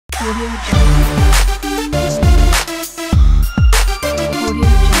Bad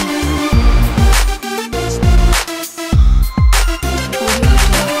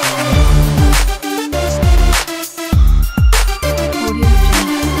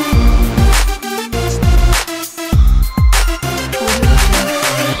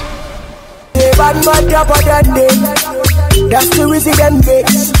man drop out that name. That's the reason them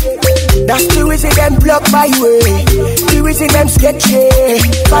vex. That's the reason them block my way. The reason them sketchy.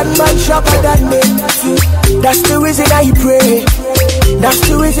 Bad man shop out that name. That's the reason I pray. That's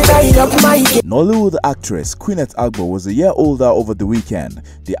the reason I love my game. Nollywood actress Queeneth Agbor was a year older over the weekend.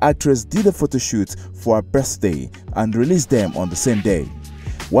 The actress did a photo shoot for her birthday and released them on the same day.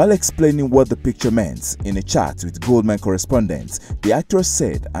 While explaining what the picture meant in a chat with Goldmyne correspondents, the actress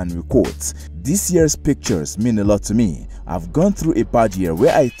said, and we quote, "This year's pictures mean a lot to me. I've gone through a bad year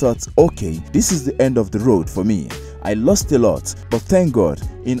where I thought, okay, this is the end of the road for me. I lost a lot, but thank God,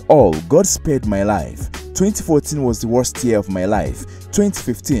 in all, God spared my life. 2014 was the worst year of my life.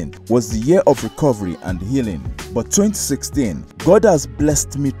 2015 was the year of recovery and healing. But 2016, God has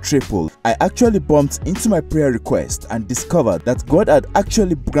blessed me triple. I actually bumped into my prayer request and discovered that God had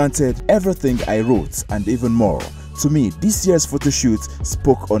actually granted everything I wrote and even more. To me, this year's photo shoot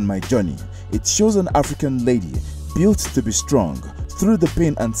spoke on my journey. It shows an African lady built to be strong. Through the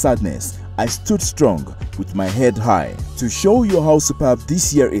pain and sadness, I stood strong with my head high. To show you how superb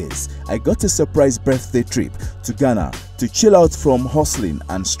this year is, I got a surprise birthday trip to Ghana to chill out from hustling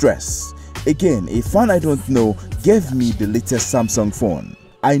and stress. Again, a fan I don't know gave me the latest Samsung phone.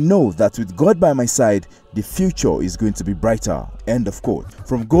 I know that with God by my side, the future is going to be brighter." End of quote.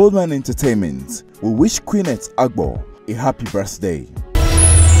 From Goldmyne Entertainment, we wish Queeneth Agbor a happy birthday.